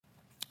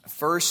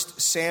1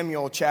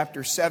 Samuel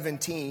chapter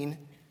 17.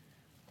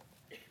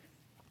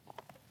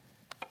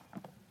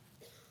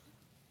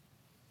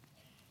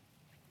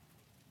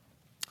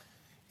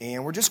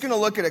 And we're just going to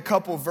look at a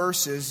couple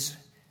verses.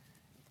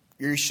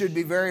 You should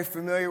be very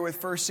familiar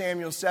with 1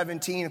 Samuel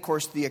 17, of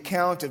course, the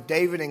account of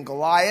David and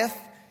Goliath.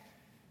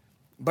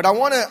 But I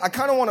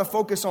kind of want to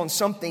focus on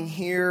something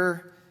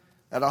here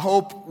that I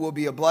hope will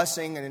be a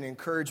blessing and an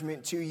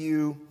encouragement to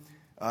you,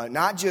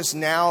 not just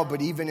now,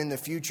 but even in the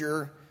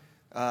future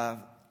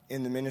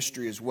in the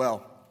ministry as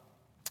well.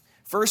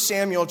 1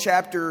 Samuel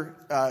chapter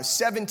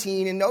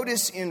 17, and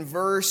notice in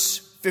verse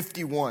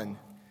 51.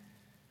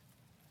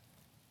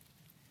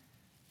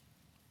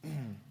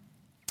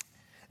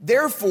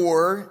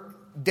 Therefore,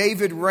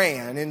 David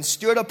ran and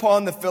stood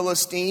upon the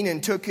Philistine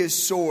and took his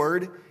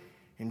sword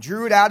and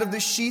drew it out of the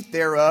sheath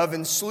thereof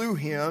and slew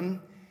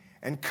him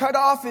and cut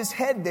off his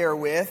head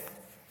therewith.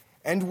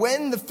 And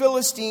when the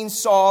Philistines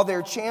saw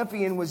their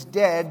champion was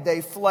dead,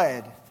 they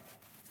fled.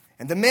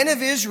 And the men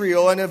of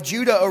Israel and of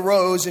Judah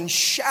arose and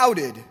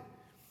shouted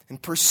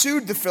and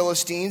pursued the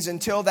Philistines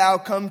until thou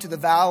come to the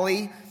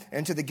valley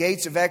and to the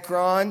gates of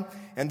Ekron.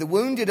 And the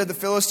wounded of the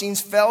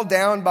Philistines fell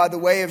down by the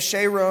way of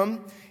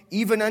Sharon,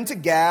 even unto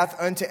Gath,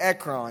 unto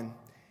Ekron.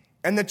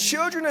 And the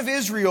children of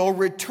Israel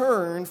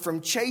returned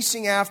from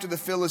chasing after the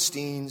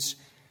Philistines,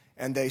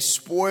 and they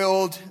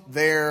spoiled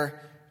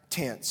their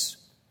tents.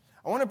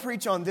 I want to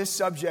preach on this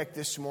subject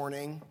this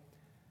morning: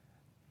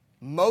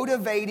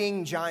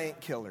 motivating giant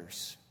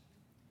killers.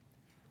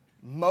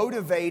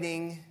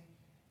 Motivating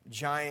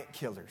giant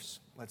killers.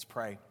 Let's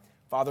pray.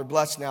 Father,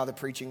 bless now the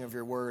preaching of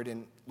your word.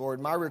 And Lord,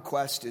 my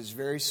request is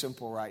very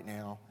simple right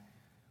now.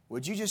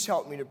 Would you just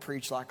help me to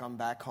preach like I'm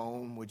back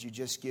home? Would you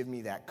just give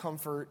me that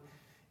comfort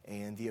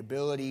and the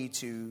ability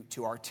to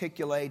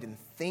articulate and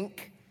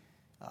think,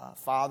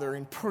 Father,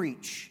 and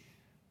preach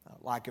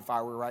like if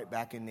I were right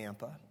back in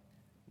Nampa?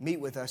 Meet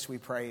with us, we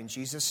pray, in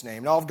Jesus' name.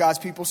 And all of God's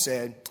people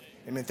said,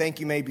 amen. Thank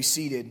you. May be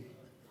seated.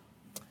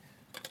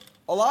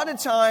 A lot of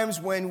times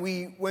when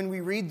we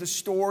read the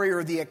story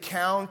or the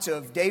account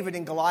of David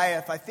and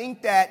Goliath, I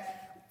think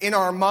that in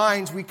our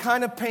minds we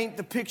kind of paint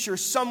the picture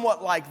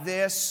somewhat like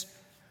this.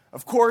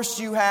 Of course,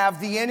 you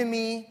have the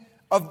enemy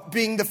of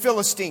being the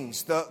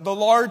Philistines, the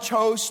large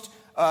host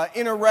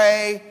in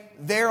array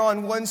there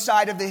on one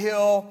side of the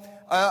hill.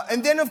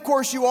 And then, of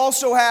course, you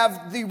also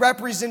have the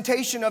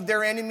representation of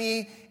their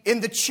enemy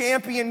in the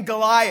champion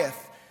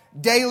Goliath,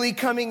 daily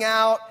coming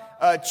out,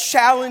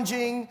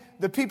 challenging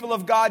the people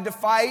of God to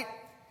fight.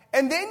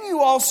 And then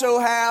you also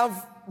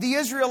have the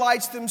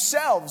Israelites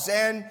themselves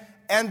and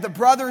the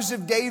brothers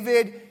of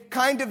David,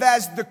 kind of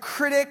as the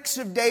critics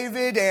of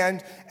David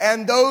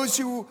and those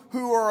who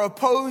are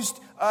opposed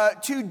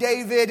to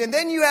David. And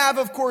then you have,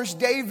 of course,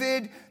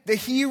 David, the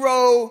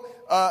hero,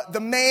 the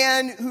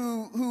man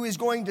who is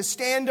going to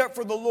stand up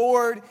for the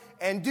Lord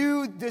and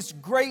do this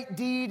great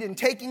deed in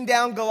taking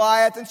down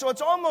Goliath. And so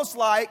it's almost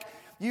like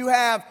you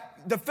have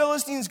the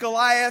Philistines,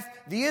 Goliath,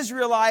 the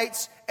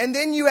Israelites, and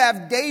then you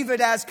have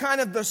David as kind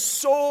of the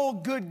sole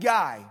good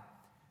guy.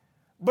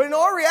 But in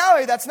all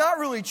reality, that's not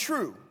really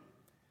true.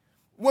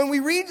 When we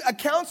read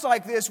accounts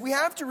like this, we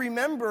have to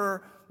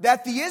remember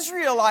that the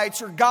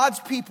Israelites are God's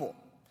people.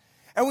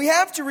 And we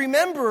have to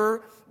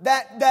remember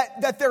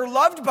that they're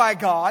loved by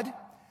God,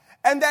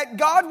 and that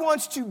God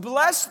wants to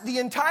bless the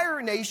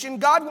entire nation.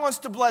 God wants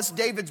to bless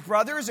David's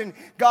brothers, and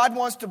God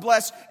wants to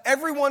bless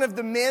every one of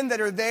the men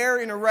that are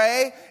there in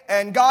array.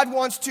 And God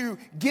wants to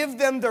give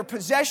them their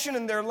possession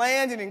and their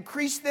land and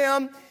increase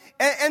them.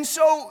 And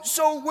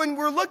so when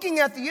we're looking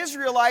at the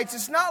Israelites,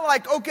 it's not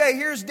like, okay,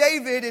 here's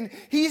David and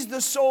he's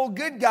the sole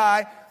good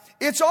guy.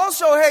 It's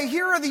also, hey,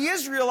 here are the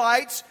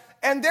Israelites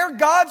and they're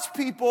God's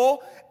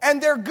people and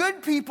they're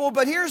good people,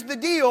 but here's the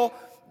deal.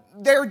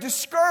 They're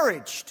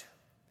discouraged.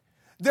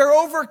 They're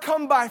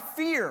overcome by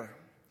fear.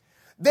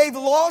 They've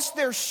lost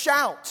their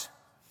shout.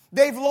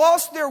 They've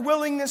lost their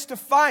willingness to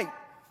fight.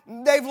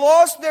 They've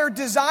lost their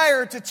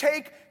desire to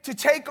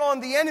take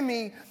on the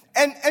enemy.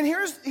 And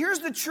here's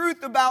the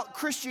truth about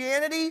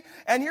Christianity,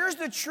 and here's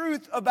the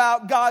truth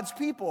about God's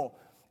people,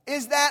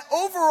 is that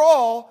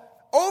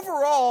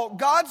overall,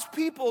 God's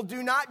people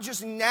do not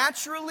just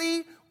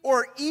naturally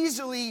or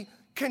easily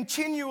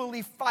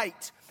continually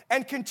fight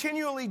and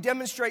continually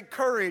demonstrate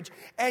courage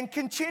and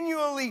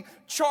continually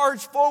charge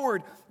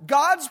forward.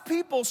 God's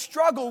people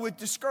struggle with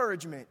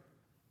discouragement.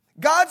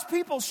 God's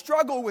people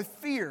struggle with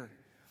fear.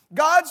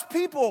 God's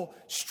people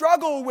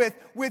struggle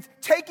with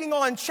taking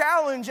on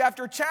challenge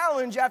after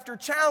challenge after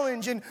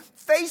challenge and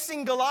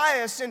facing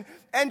Goliath.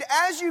 And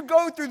as you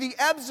go through the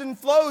ebbs and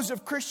flows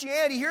of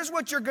Christianity, here's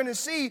what you're going to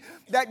see,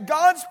 that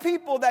God's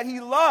people that He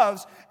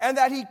loves and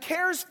that He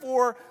cares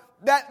for,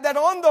 that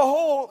on the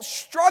whole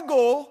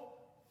struggle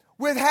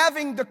with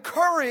having the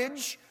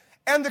courage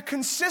and the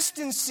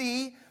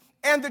consistency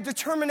and the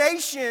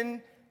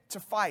determination to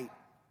fight.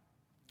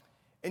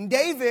 And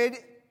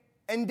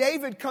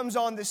David comes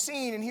on the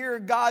scene, and here are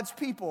God's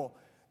people.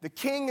 The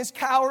king is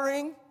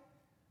cowering.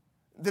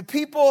 The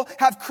people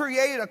have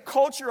created a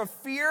culture of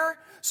fear.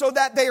 so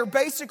that they are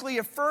basically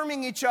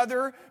affirming each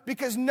other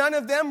because none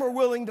of them were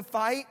willing to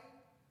fight.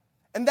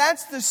 And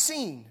that's the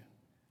scene.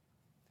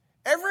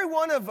 Every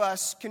one of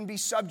us can be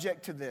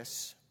subject to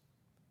this.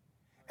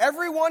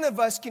 Every one of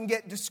us can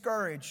get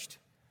discouraged.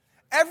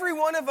 Every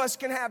one of us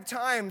can have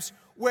times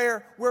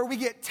where we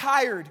get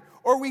tired,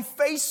 or we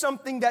face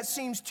something that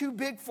seems too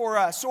big for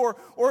us, or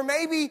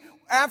maybe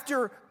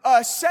after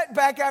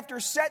setback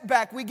after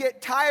setback, we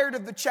get tired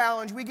of the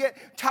challenge. We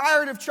get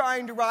tired of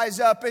trying to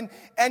rise up.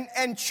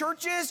 And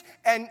churches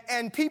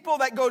and people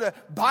that go to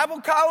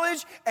Bible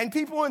college and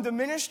people in the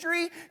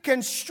ministry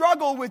can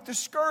struggle with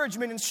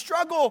discouragement and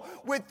struggle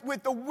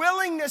with the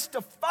willingness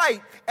to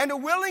fight and a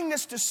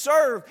willingness to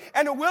serve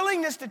and a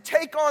willingness to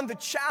take on the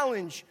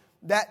challenge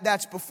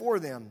that's before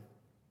them.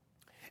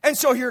 And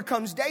so here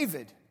comes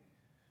David.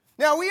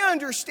 Now we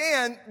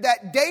understand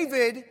that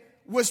David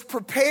was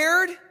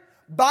prepared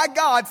by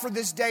God for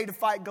this day to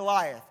fight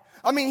Goliath.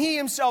 I mean, he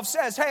himself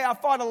says, hey, I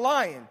fought a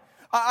lion.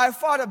 I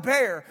fought a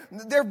bear.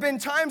 There have been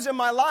times in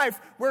my life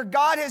where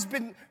God has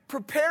been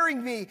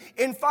preparing me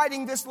in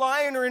fighting this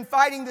lion or in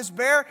fighting this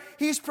bear.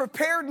 He's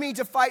prepared me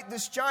to fight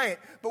this giant.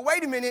 But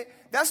wait a minute,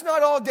 that's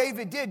not all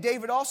David did.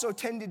 David also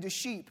tended to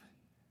sheep.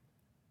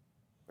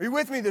 Are you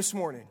with me this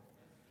morning?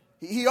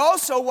 He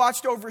also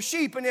watched over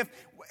sheep. And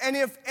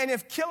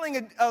if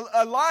killing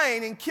a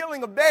lion and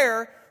killing a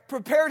bear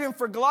prepared him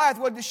for Goliath,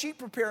 what did the sheep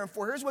prepare him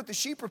for? Here's what the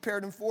sheep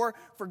prepared him for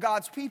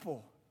God's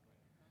people.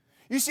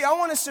 You see, I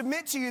want to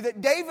submit to you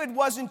that David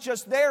wasn't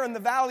just there in the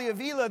valley of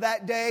Elah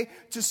that day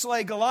to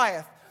slay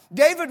Goliath.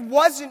 David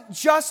wasn't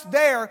just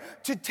there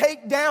to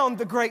take down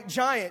the great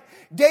giant.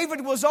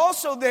 David was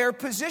also there,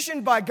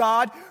 positioned by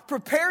God,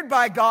 prepared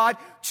by God,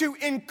 to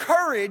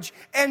encourage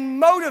and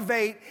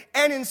motivate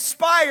and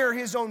inspire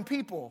his own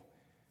people.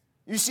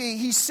 You see,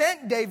 he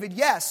sent David,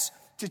 yes,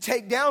 to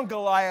take down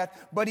Goliath,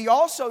 but he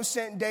also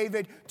sent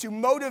David to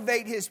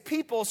motivate his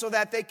people so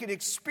that they could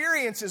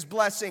experience his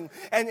blessing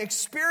and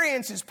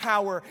experience his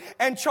power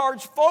and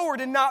charge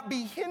forward and not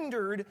be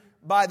hindered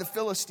by the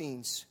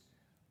Philistines.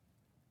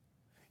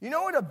 You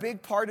know what a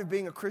big part of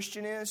being a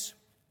Christian is?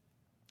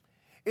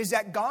 Is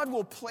that God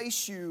will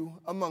place you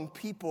among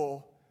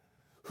people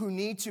who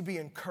need to be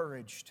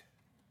encouraged.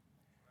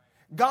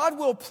 God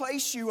will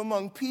place you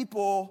among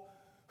people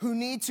who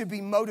need to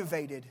be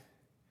motivated.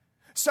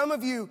 Some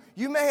of you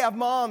may have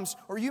moms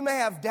or you may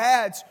have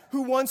dads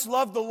who once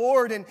loved the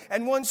Lord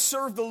and once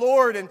served the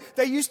Lord, and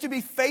they used to be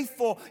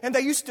faithful and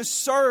they used to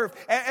serve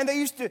and they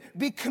used to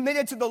be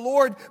committed to the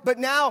Lord, but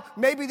now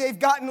maybe they've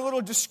gotten a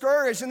little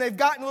discouraged and they've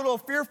gotten a little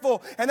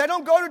fearful and they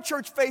don't go to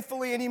church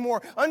faithfully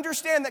anymore.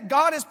 Understand that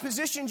God has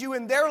positioned you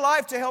in their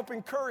life to help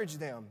encourage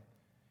them.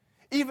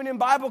 Even in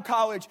Bible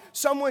college,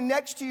 someone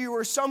next to you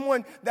or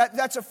someone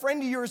that's a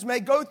friend of yours may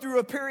go through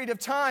a period of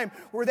time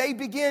where they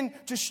begin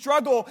to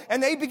struggle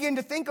and they begin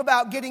to think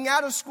about getting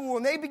out of school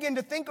and they begin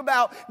to think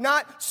about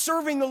not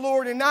serving the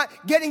Lord and not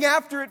getting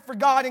after it for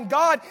God. And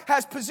God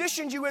has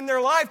positioned you in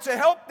their life to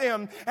help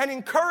them and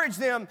encourage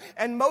them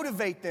and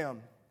motivate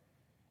them.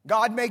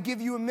 God may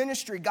give you a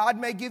ministry. God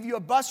may give you a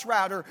bus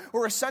route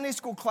or a Sunday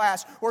school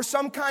class or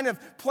some kind of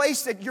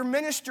place that you're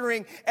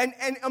ministering. And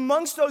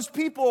amongst those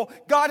people,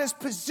 God has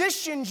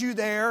positioned you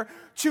there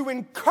to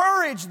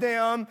encourage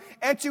them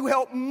and to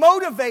help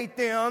motivate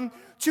them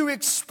to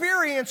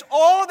experience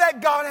all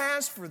that God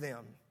has for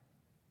them.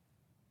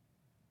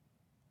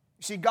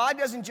 You see, God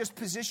doesn't just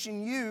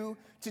position you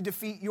to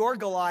defeat your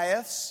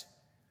Goliaths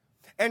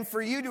and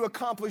for you to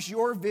accomplish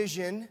your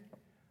vision.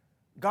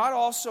 God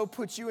also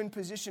puts you in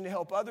position to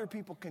help other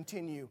people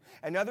continue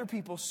and other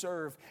people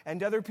serve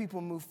and other people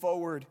move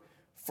forward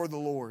for the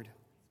Lord.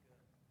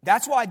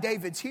 That's why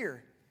David's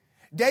here.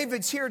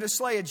 David's here to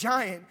slay a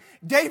giant.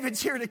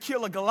 David's here to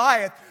kill a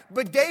Goliath.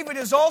 But David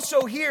is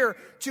also here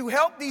to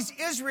help these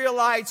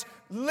Israelites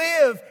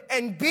live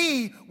and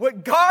be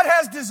what God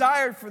has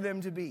desired for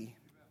them to be.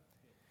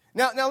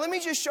 Now let me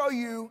just show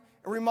you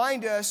and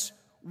remind us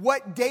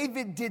what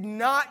David did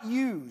not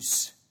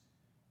use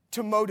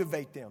to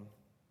motivate them.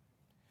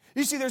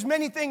 You see, there's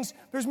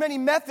many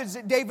methods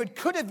that David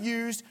could have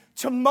used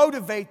to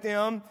motivate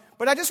them,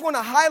 but I just want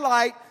to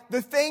highlight the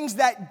things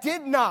that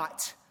did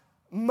not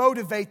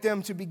motivate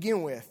them to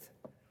begin with.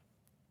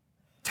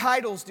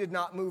 Titles did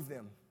not move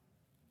them.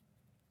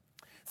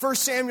 1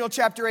 Samuel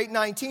chapter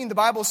 8:19, the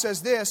Bible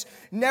says this,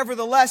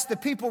 "Nevertheless, the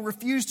people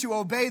refused to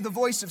obey the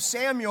voice of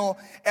Samuel,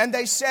 and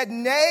they said,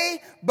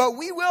 'Nay, but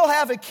we will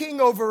have a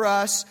king over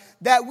us,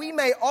 that we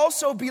may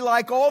also be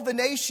like all the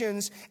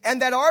nations,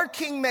 and that our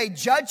king may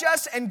judge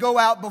us and go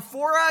out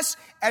before us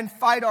and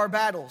fight our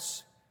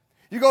battles.'"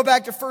 You go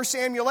back to 1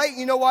 Samuel 8,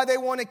 you know why they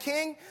want a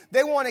king?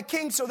 They want a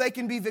king so they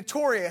can be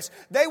victorious.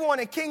 They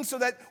want a king so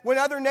that when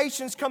other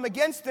nations come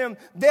against them,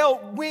 they'll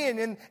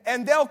win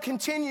and they'll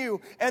continue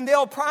and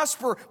they'll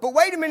prosper. But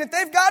wait a minute,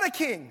 they've got a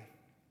king.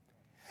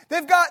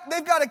 They've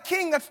got a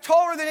king that's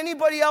taller than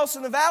anybody else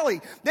in the valley.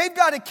 They've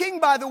got a king,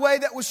 by the way,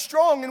 that was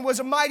strong and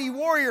was a mighty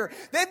warrior.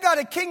 They've got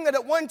a king that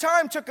at one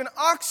time took an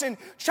oxen,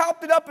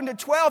 chopped it up into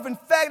 12 and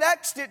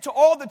FedExed it to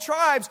all the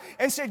tribes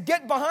and said,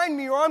 "Get behind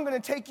me or I'm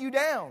going to take you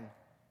down."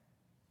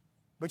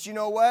 But you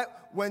know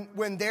what?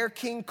 When their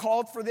king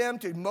called for them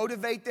to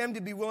motivate them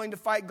to be willing to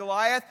fight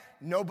Goliath,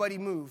 nobody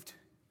moved.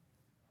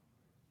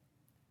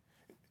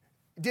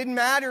 It didn't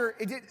matter.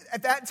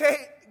 At that time,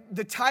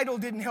 the title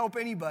didn't help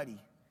anybody.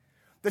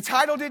 The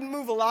title didn't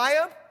move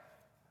Eliab.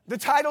 The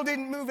title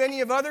didn't move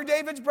any of other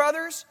David's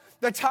brothers.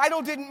 The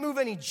title didn't move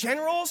any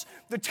generals.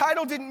 The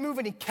title didn't move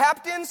any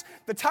captains.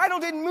 The title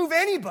didn't move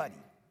anybody.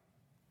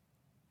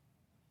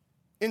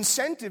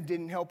 Incentive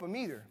didn't help him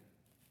either.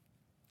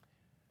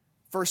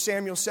 1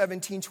 Samuel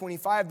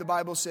 17:25, the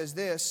Bible says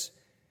this,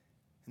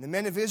 and the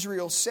men of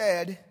Israel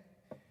said,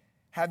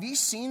 have ye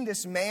seen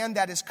this man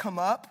that is come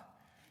up?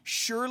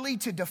 Surely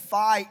to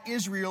defy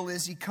Israel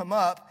is he come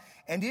up.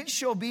 And it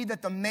shall be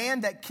that the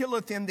man that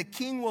killeth him, the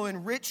king will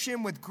enrich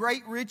him with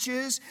great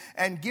riches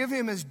and give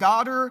him his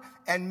daughter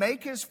and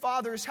make his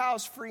father's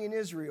house free in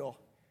Israel.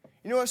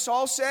 You know what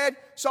Saul said?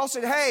 Saul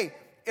said, hey,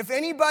 if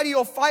anybody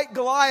will fight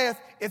Goliath,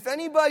 if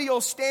anybody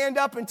will stand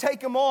up and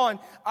take him on,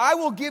 I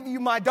will give you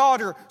my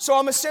daughter. So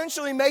I'm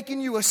essentially making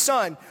you a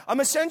son.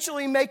 I'm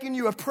essentially making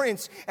you a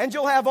prince. And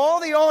you'll have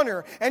all the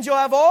honor, and you'll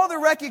have all the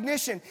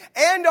recognition,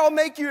 and I'll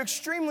make you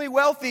extremely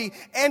wealthy,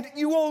 and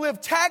you will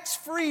live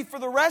tax-free for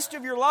the rest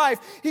of your life.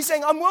 He's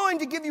saying, I'm willing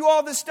to give you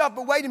all this stuff,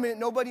 but wait a minute,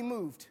 nobody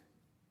moved.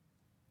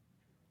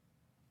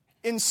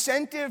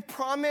 Incentive,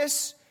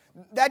 promise,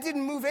 that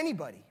didn't move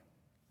anybody.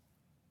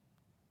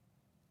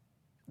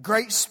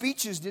 Great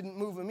speeches didn't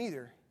move him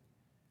either.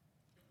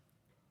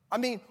 I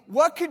mean,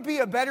 what could be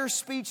a better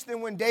speech than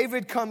when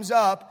David comes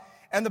up,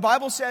 and the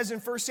Bible says in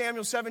 1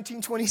 Samuel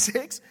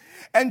 17:26,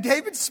 and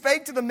David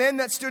spake to the men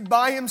that stood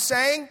by him,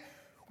 saying,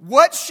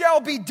 what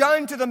shall be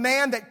done to the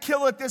man that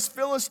killeth this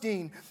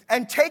Philistine,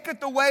 and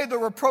taketh away the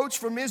reproach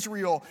from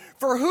Israel?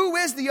 For who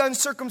is the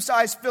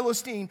uncircumcised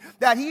Philistine,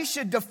 that he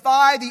should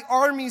defy the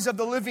armies of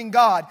the living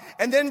God?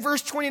 And then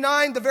verse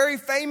 29, the very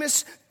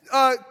famous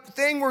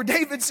thing where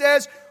David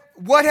says,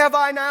 what have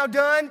I now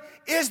done?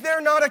 Is there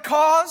not a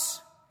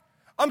cause?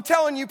 I'm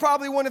telling you,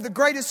 probably one of the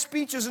greatest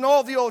speeches in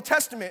all the Old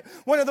Testament.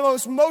 One of the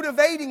most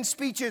motivating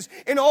speeches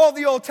in all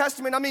the Old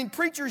Testament. I mean,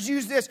 preachers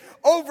use this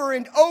over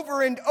and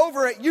over and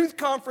over at youth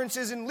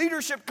conferences and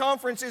leadership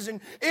conferences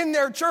and in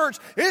their church.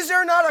 Is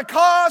there not a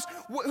cause?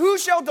 Who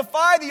shall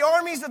defy the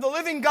armies of the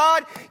living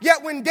God?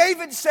 Yet when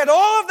David said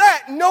all of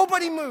that,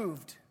 nobody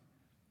moved.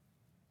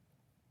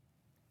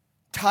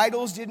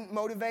 Titles didn't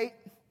motivate.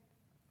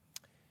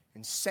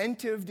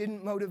 Incentive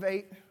didn't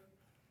motivate.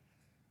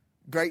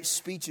 Great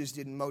speeches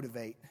didn't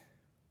motivate.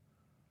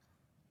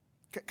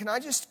 Can I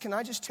just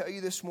tell you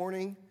this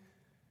morning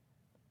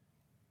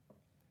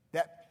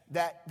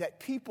that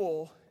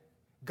people,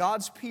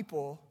 God's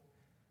people,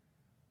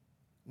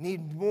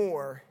 need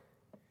more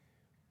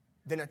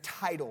than a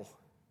title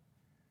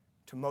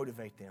to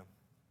motivate them.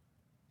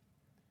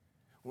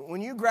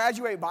 When you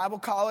graduate Bible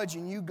college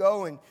and you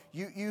go and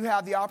you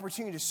have the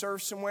opportunity to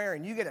serve somewhere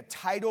and you get a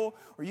title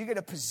or you get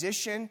a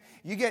position,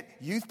 you get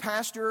youth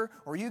pastor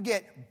or you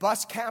get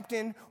bus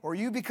captain or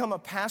you become a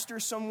pastor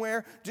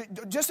somewhere,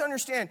 just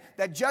understand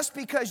that just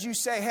because you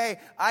say, hey,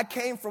 I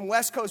came from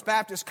West Coast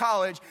Baptist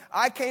College,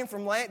 I came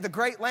from the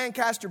great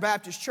Lancaster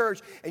Baptist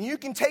Church, and you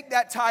can take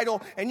that title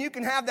and you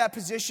can have that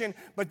position,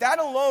 but that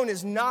alone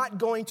is not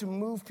going to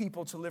move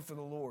people to live for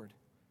the Lord.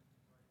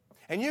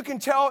 And you can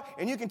tell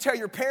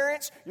your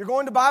parents you're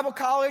going to Bible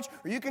college,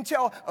 or you can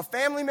tell a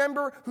family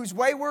member who's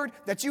wayward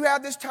that you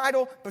have this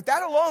title, but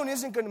that alone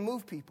isn't going to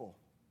move people.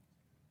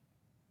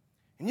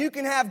 And you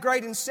can have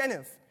great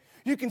incentive.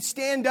 You can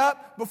stand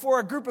up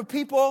before a group of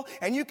people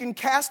and you can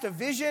cast a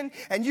vision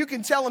and you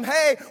can tell them,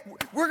 hey,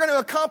 we're going to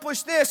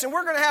accomplish this and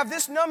we're going to have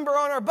this number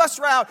on our bus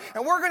route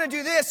and we're going to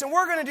do this and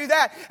we're going to do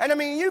that. And I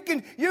mean, you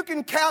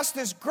can cast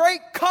this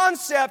great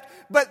concept,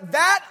 but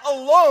that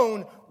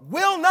alone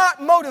will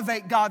not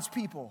motivate God's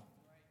people.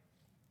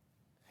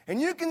 And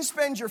you can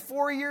spend your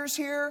 4 years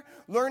here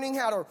learning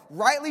how to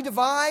rightly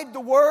divide the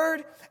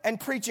word and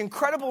preach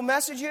incredible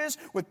messages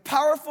with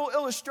powerful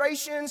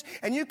illustrations.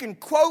 And you can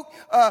quote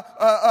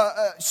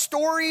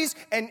stories.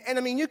 And I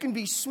mean, you can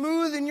be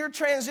smooth in your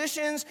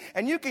transitions.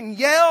 And you can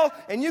yell.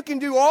 And you can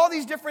do all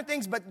these different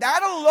things. But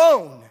that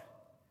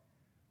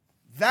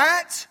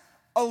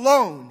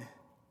alone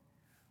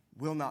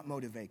will not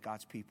motivate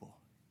God's people.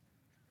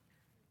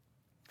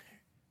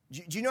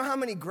 Do you know how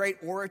many great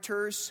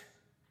orators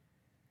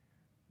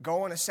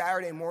go on a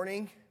Saturday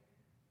morning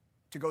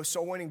to go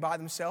soul winning by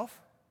themselves?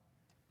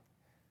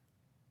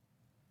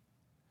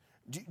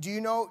 Do you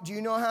know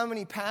how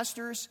many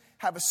pastors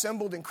have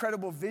assembled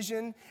incredible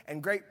vision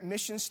and great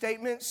mission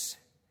statements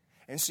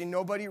and see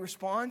nobody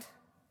respond?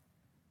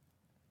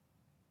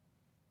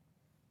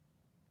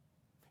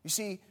 You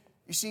see,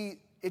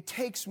 it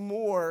takes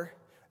more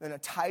than a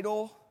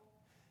title.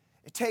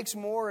 It takes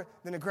more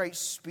than a great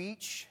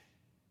speech.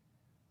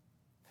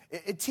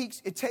 It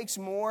takes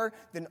more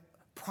than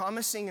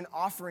promising and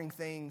offering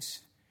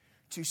things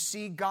to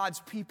see God's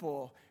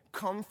people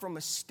come from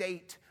a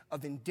state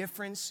of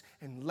indifference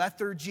and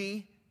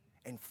lethargy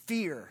and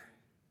fear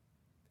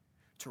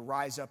to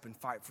rise up and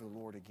fight for the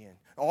Lord again.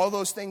 All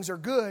those things are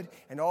good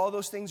and all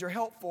those things are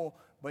helpful,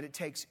 but it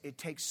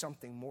takes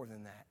something more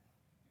than that.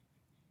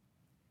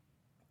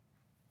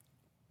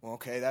 Well,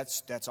 okay,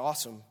 that's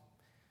awesome.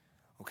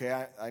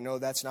 Okay, I know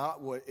that's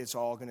not what it's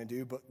all going to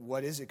do, but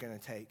what is it going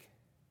to take?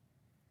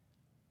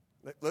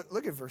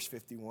 Look at verse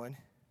 51.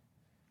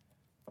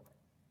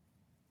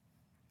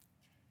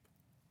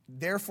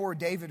 Therefore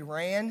David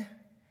ran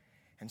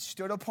and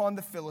stood upon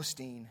the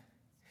Philistine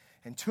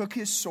and took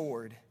his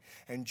sword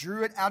and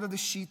drew it out of the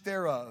sheath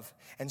thereof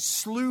and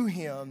slew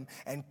him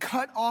and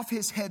cut off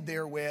his head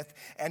therewith.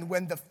 And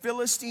when the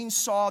Philistines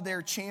saw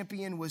their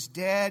champion was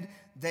dead,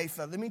 they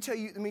fell. Let me tell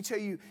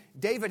you,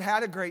 David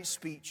had a great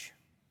speech.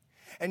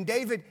 And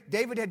David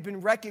had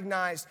been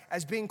recognized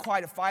as being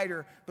quite a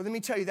fighter. But let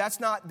me tell you, that's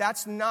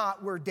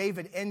not where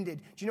David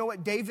ended. Do you know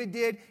what David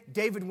did?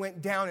 David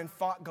went down and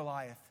fought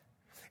Goliath.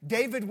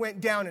 David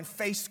went down and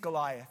faced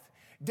Goliath.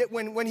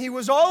 When he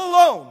was all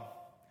alone,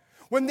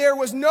 when there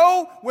was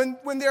no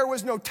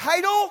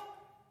title,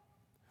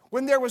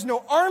 when there was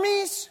no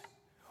armies,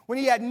 when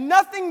he had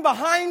nothing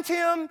behind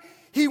him,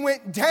 he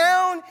went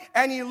down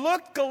and he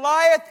looked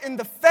Goliath in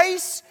the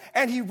face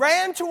and he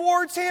ran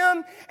towards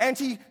him and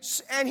he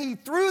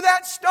threw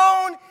that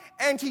stone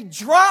and he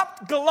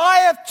dropped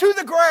Goliath to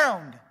the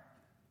ground.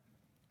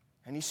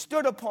 And he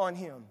stood upon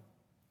him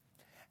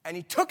and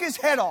he took his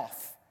head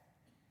off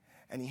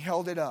and he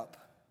held it up.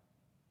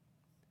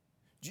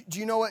 Do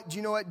you know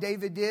what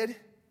David did?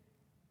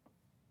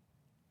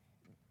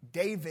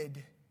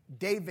 David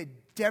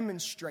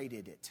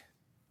demonstrated it.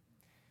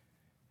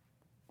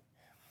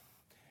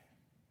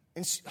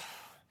 And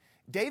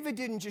David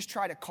didn't just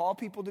try to call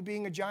people to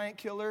being a giant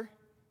killer.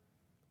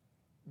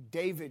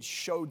 David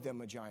showed them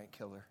a giant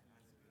killer.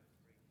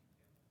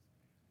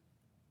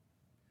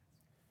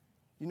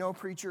 You know,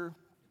 preacher,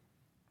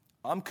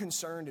 I'm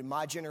concerned in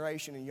my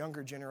generation and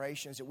younger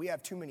generations that we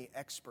have too many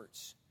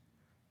experts.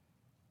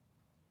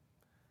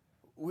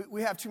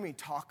 We have too many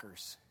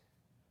talkers.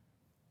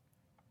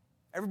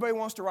 Everybody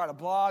wants to write a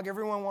blog.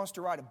 Everyone wants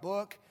to write a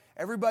book.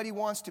 Everybody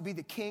wants to be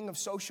the king of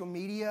social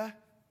media.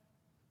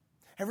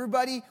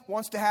 Everybody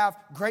wants to have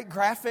great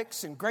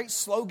graphics and great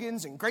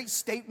slogans and great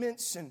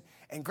statements and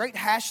great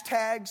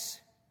hashtags.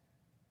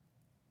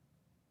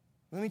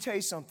 Let me tell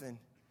you something.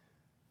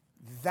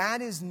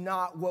 That is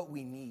not what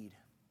we need.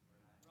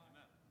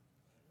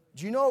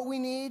 Do you know what we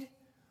need?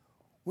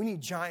 We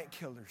need giant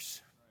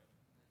killers.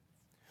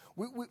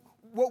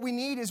 What we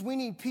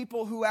need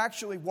people who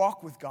actually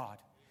walk with God.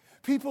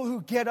 People who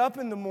get up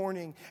in the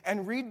morning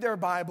and read their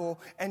Bible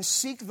and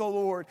seek the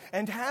Lord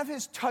and have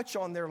His touch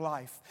on their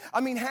life. I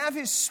mean, have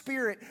His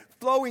Spirit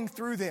flowing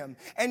through them.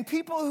 And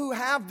people who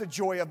have the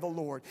joy of the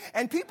Lord.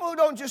 And people who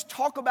don't just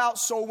talk about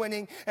soul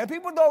winning. And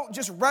people don't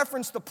just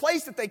reference the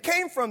place that they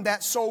came from,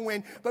 that soul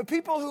win. But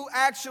people who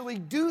actually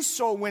do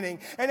soul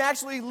winning and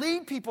actually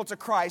lead people to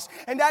Christ.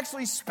 And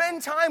actually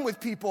spend time with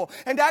people.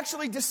 And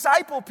actually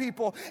disciple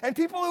people. And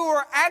people who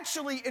are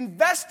actually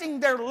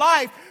investing their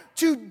life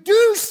to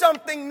do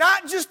something,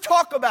 not just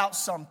talk about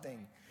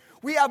something.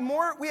 We have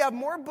more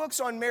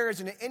books on marriage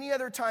than at any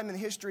other time in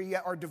history,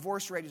 yet our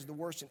divorce rate is the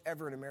worst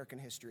ever in American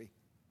history.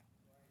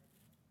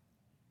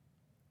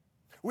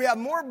 We have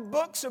more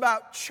books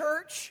about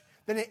church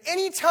than at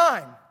any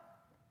time,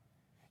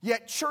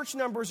 yet church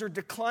numbers are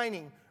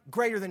declining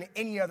greater than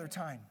any other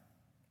time.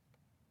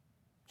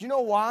 Do you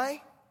know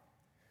why?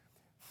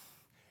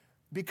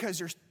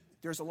 Because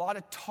there's a lot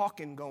of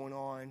talking going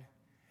on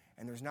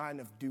and there's not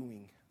enough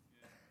doing.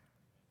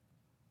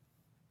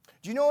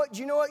 Do you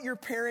know what your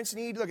parents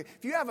need? Look,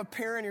 if you have a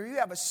parent or you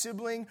have a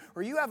sibling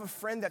or you have a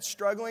friend that's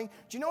struggling,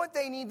 do you know what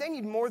they need? They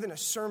need more than a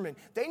sermon.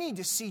 They need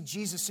to see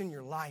Jesus in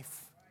your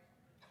life.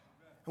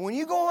 And when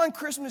you go on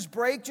Christmas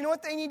break, do you know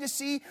what they need to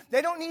see?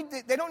 They don't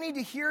need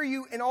to hear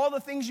you and all the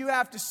things you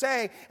have to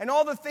say and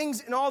all the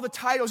things and all the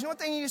titles. You know what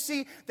they need to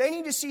see? They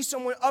need to see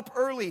someone up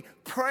early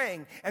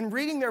praying and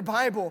reading their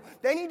Bible.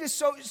 They need to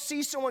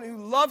see someone who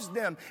loves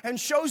them and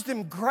shows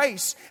them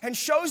grace and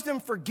shows them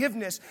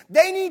forgiveness.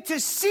 They need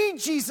to see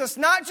Jesus,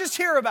 not just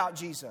hear about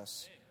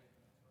Jesus.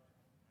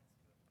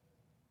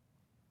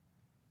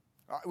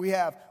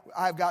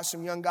 I've got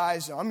some young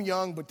guys. I'm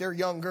young, but they're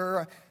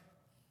younger.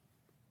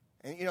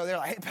 And they're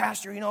like, "Hey,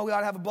 Pastor, we ought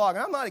to have a blog."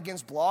 And I'm not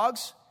against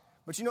blogs,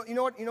 but you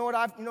know what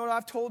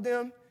I've told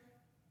them?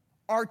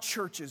 Our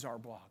church is our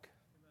blog.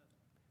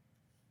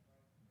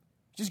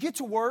 Just get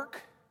to work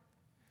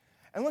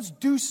and let's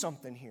do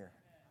something here.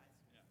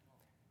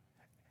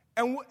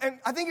 And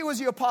I think it was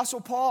the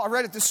Apostle Paul, I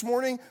read it this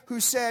morning, who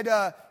said,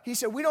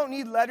 we don't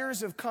need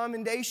letters of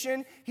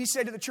commendation. He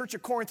said to the church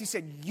of Corinth, he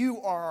said,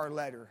 "You are our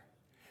letter."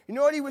 You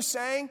know what he was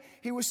saying?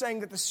 He was saying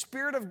that the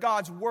Spirit of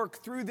God's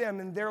work through them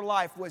in their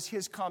life was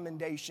His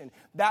commendation.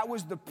 That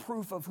was the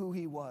proof of who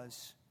He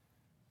was.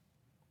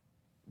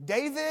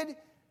 David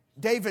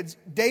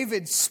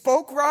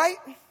spoke right.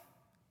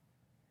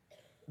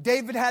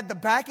 David had the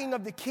backing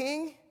of the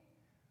king.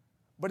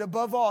 But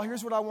above all,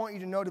 here's what I want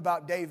you to note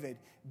about David.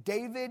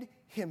 David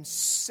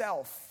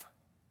himself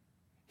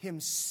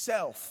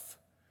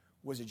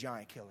was a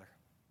giant killer.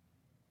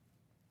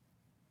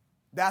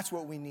 That's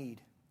what we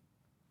need.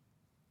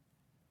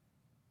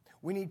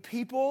 We need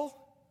people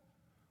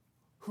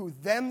who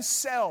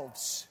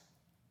themselves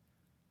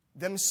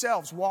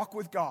walk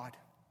with God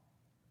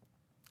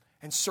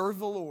and serve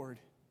the Lord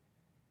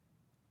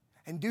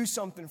and do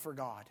something for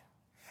God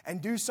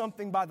and do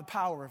something by the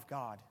power of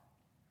God.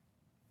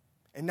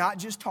 And not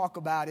just talk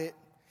about it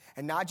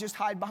and not just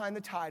hide behind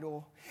the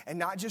title and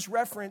not just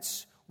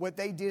reference what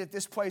they did at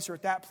this place or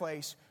at that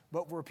place,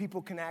 but where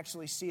people can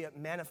actually see it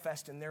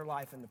manifest in their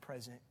life in the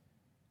present.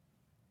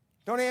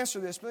 Don't answer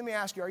this, but let me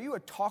ask you, are you a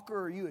talker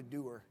or are you a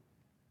doer?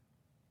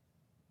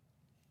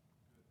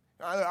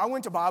 I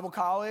went to Bible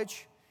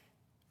college.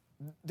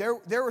 There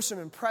were some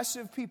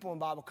impressive people in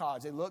Bible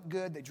college. They looked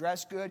good. They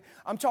dressed good.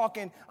 I'm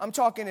talking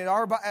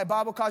at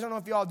Bible college. I don't know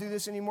if y'all do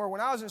this anymore.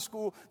 When I was in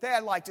school, they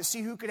had like to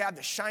see who could have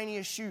the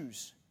shiniest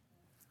shoes.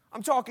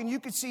 I'm talking you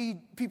could see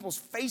people's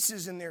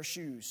faces in their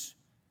shoes.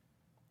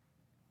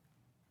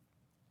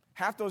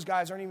 Half those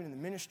guys aren't even in the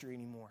ministry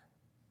anymore.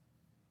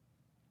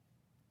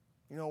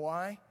 You know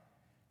why?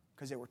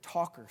 Because they were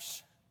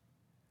talkers.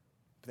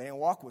 But they didn't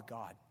walk with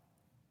God.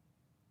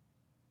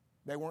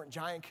 They weren't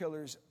giant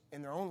killers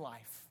in their own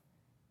life.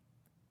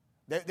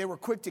 They were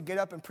quick to get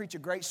up and preach a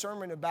great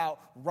sermon about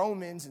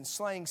Romans and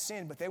slaying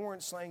sin, but they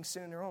weren't slaying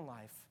sin in their own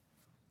life.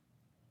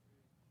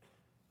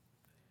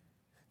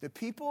 The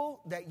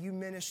people that you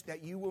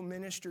will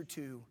minister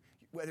to,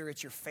 whether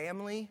it's your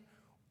family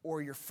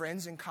or your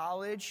friends in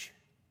college,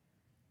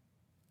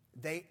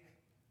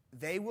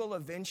 they will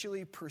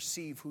eventually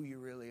perceive who you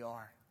really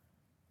are.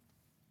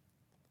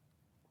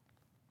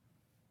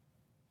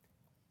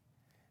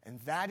 And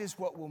that is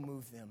what will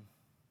move them.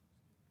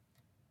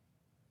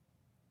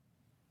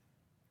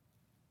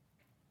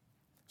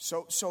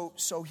 So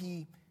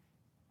he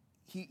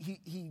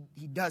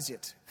does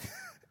it.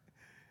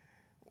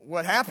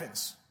 What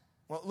happens?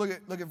 Well,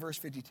 look at verse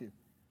 52.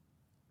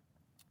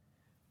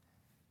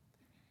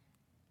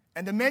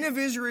 And the men of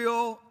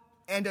Israel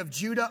and of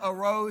Judah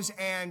arose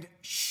and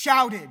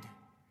shouted.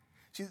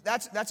 See,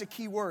 that's a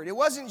key word. It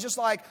wasn't just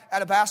like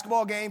at a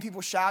basketball game,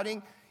 people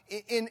shouting.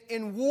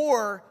 In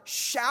war,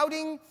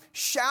 shouting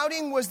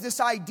was this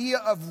idea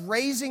of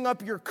raising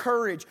up your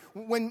courage.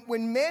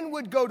 When men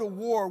would go to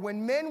war,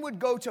 when men would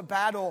go to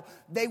battle,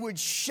 they would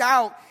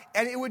shout,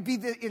 and it would be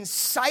the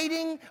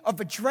inciting of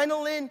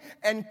adrenaline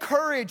and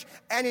courage.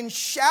 And in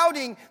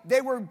shouting,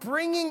 they were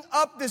bringing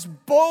up this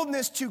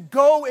boldness to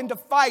go and to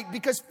fight,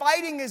 because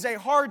fighting is a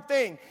hard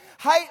thing.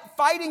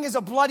 Fighting is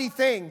a bloody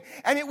thing,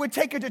 and it would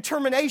take a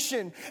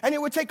determination, and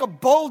it would take a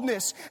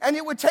boldness, and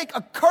it would take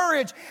a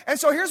courage. And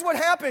so here's what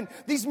happened.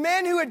 These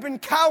men who had been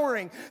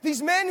cowering,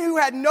 these men who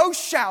had no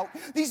shout,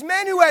 these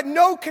men who had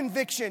no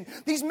conviction,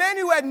 these men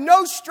who had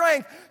no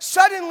strength,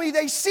 suddenly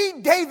they see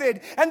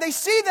David, and they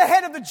see the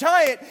head of the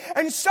giant,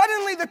 and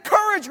suddenly the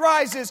courage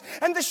rises,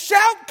 and the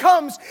shout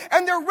comes,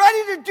 and they're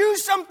ready to do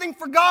something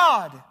for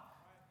God.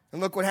 And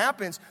look what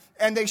happens.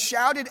 And they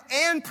shouted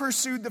and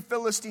pursued the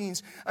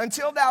Philistines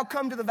until thou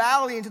come to the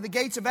valley and to the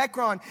gates of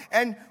Ekron.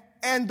 And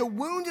the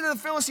wounded of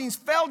the Philistines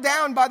fell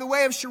down by the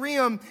way of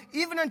Shaaraim,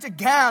 even unto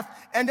Gath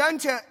and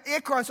unto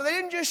Ekron. So they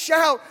didn't just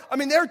shout. I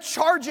mean, they're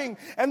charging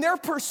and they're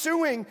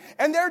pursuing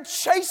and they're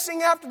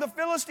chasing after the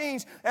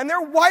Philistines and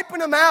they're wiping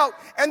them out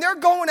and they're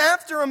going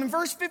after them. In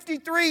verse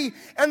 53,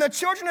 and the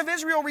children of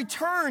Israel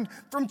returned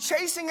from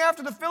chasing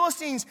after the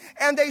Philistines,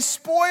 and they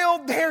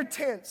spoiled their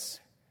tents.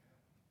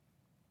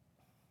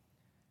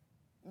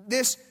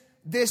 This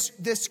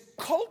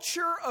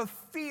culture of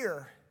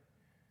fear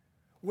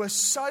was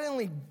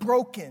suddenly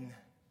broken.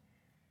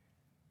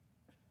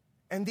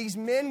 And these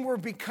men were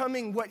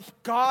becoming what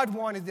God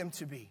wanted them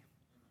to be.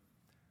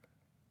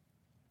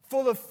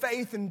 Full of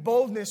faith and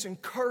boldness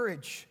and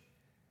courage.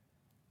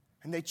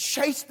 And they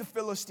chased the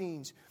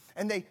Philistines.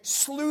 And they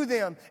slew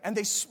them. And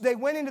they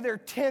went into their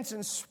tents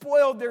and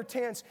spoiled their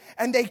tents.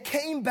 And they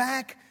came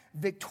back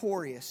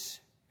victorious.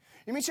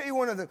 Let me tell you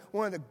one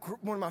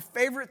of my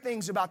favorite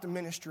things about the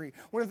ministry.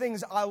 One of the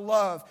things I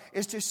love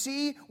is to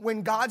see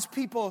when God's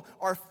people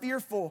are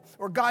fearful,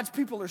 or God's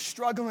people are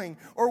struggling,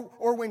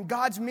 or when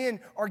God's men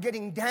are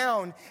getting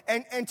down,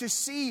 and to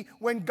see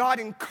when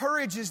God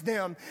encourages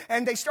them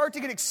and they start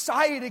to get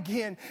excited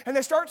again, and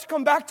they start to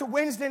come back to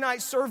Wednesday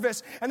night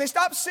service, and they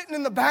stop sitting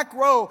in the back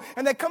row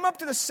and they come up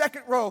to the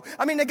second row.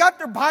 I mean, they got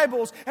their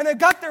Bibles and they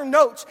got their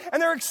notes and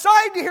they're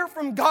excited to hear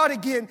from God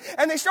again,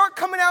 and they start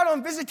coming out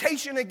on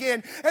visitation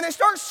again, and they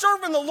start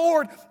serving the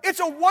Lord. It's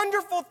a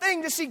wonderful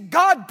thing to see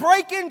God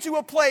break into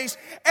a place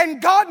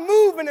and God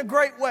move in a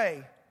great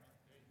way.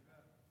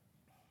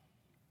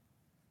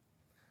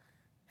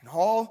 And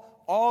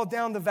all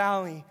down the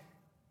valley,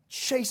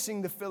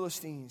 chasing the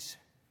Philistines,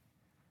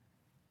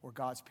 were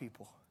God's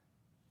people.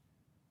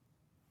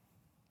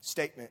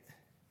 Statement.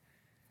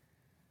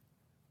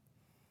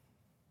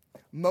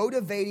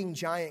 Motivating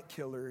giant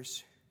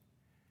killers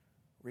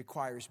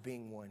requires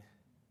being one.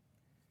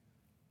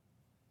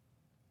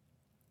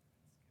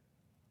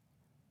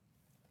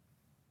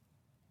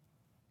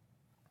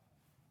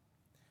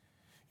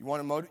 You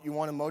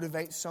want to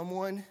motivate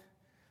someone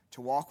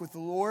to walk with the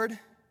Lord?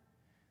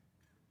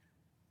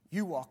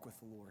 You walk with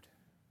the Lord.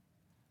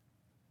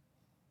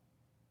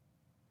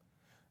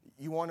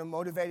 You want to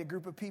motivate a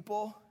group of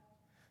people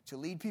to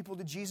lead people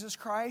to Jesus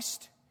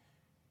Christ?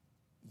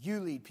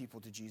 You lead people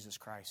to Jesus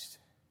Christ.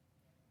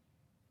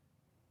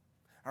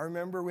 I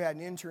remember we had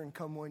an intern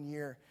come one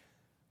year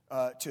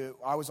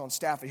I was on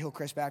staff at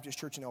Hillcrest Baptist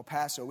Church in El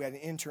Paso. We had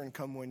an intern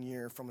come one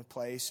year from a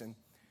place, and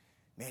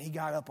man, he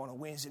got up on a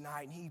Wednesday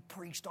night and he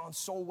preached on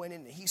soul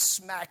winning, and he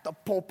smacked the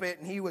pulpit,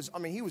 and he was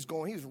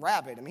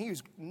rabid. He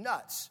was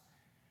nuts.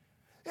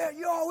 Yeah,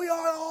 we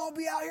ought to all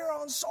be out here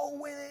on soul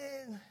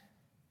winning.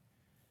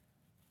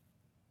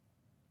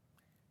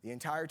 The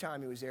entire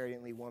time he was there, he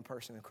didn't lead one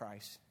person to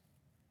Christ.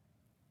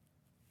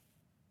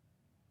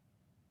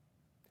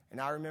 And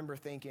I remember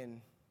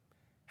thinking,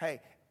 hey,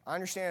 I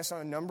understand it's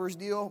not a numbers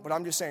deal, but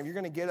I'm just saying, if you're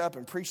going to get up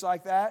and preach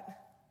like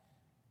that,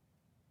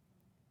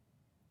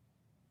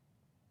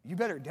 you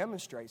better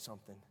demonstrate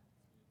something.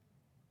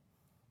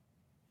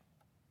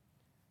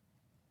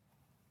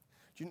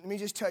 Let me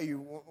just tell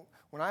you,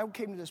 when I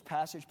came to this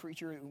passage,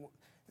 preacher,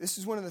 this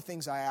is one of the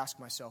things I ask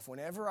myself.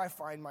 Whenever I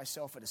find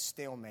myself at a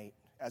stalemate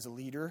as a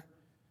leader,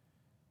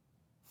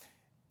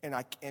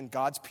 and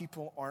God's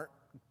people aren't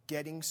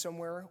getting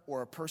somewhere,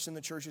 or a person in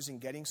the church isn't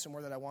getting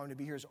somewhere that I want them to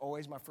be, here's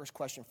always my first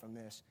question from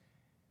this.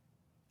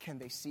 Can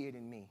they see it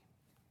in me?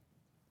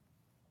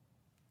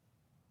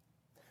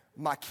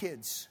 My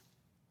kids.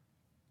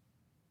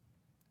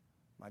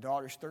 My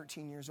daughter's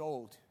 13 years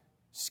old.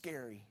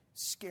 Scaring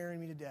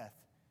me to death.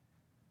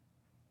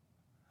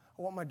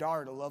 I want my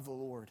daughter to love the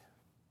Lord.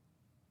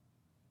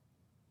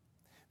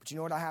 But you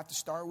know what I have to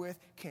start with?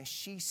 Can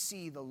she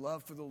see the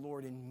love for the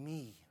Lord in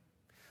me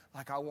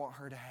like I want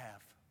her to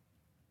have?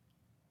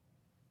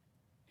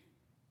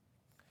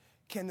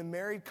 Can the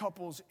married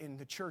couples in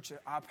the church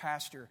that I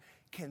pastor,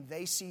 can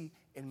they see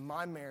in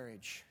my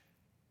marriage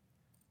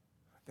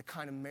the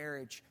kind of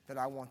marriage that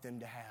I want them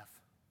to have?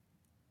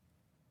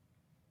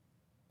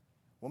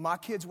 When my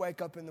kids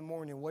wake up in the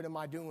morning, what am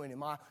I doing?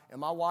 Am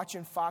I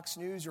watching Fox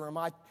News, or am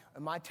I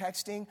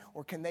texting?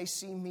 Or can they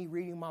see me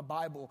reading my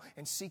Bible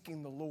and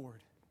seeking the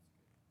Lord?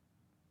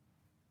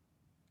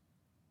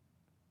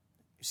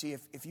 You see,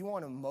 if you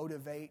want to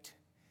motivate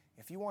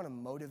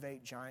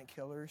giant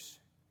killers,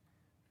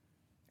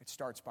 it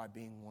starts by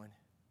being one.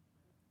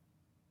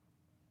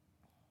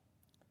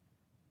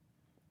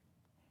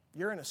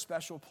 You're in a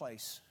special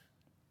place.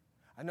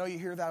 I know you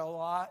hear that a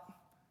lot.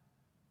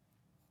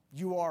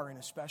 You are in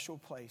a special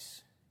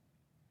place.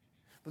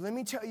 But let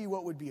me tell you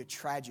what would be a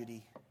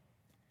tragedy.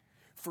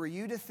 For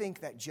you to think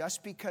that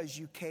just because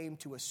you came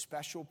to a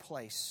special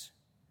place,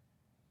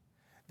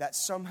 that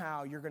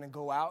somehow you're going to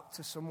go out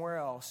to somewhere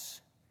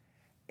else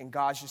and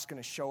God's just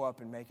going to show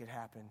up and make it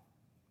happen.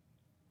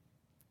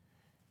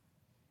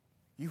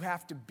 You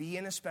have to be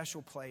in a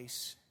special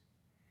place,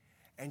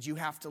 and you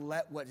have to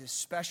let what is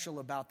special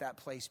about that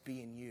place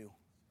be in you.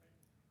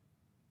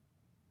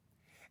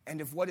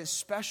 And if what is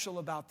special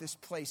about this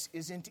place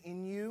isn't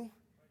in you,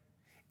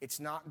 it's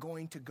not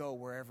going to go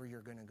wherever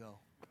you're going to go.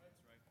 A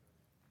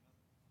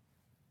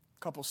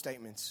couple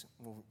statements.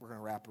 We're going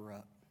to wrap her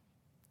up.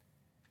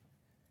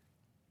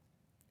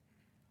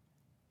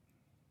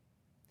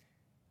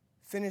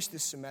 Finish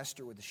this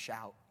semester with a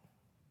shout.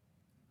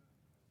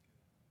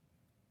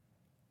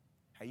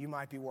 Hey, you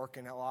might be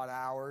working a lot of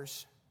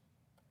hours.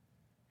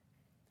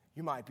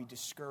 You might be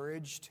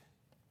discouraged.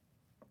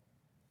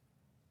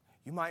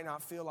 You might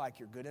not feel like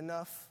you're good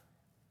enough.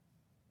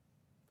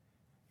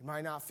 You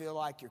might not feel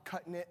like you're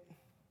cutting it.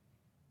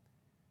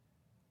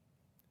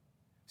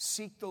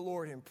 Seek the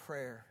Lord in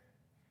prayer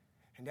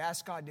and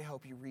ask God to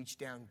help you reach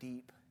down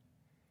deep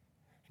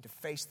and to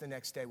face the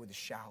next day with a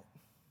shout.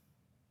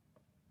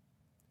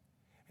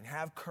 And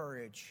have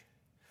courage.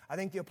 I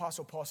think the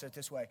Apostle Paul said it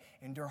this way: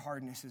 endure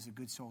hardness as a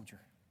good soldier.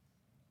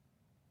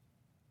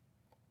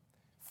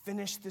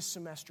 Finish this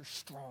semester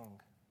strong.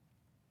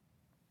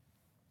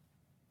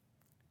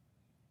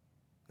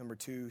 Number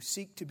 2,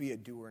 seek to be a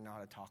doer,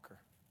 not a talker.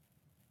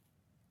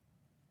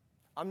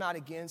 I'm not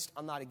against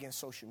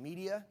social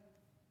media.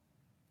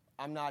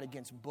 I'm not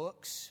against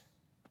books.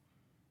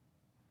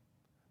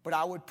 But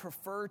I would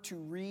prefer to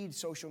read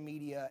social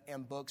media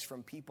and books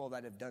from people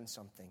that have done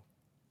something.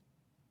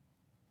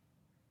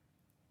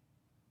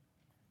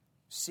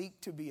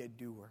 Seek to be a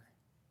doer,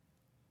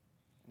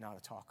 not a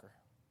talker.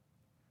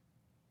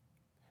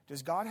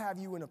 Does God have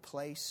you in a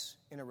place,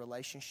 in a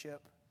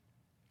relationship,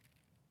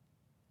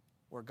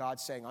 where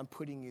God's saying, I'm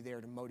putting you there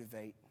to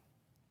motivate?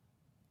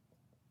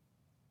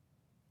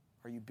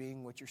 Are you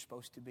being what you're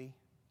supposed to be?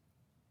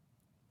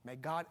 May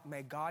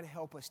God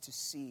help us to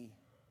see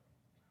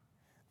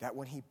that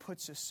when He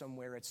puts us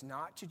somewhere, it's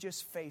not to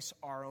just face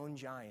our own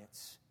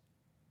giants.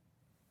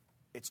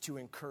 It's to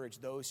encourage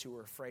those who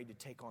are afraid to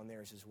take on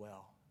theirs as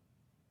well.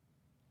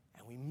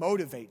 And we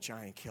motivate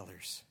giant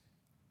killers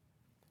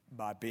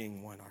by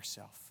being one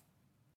ourselves.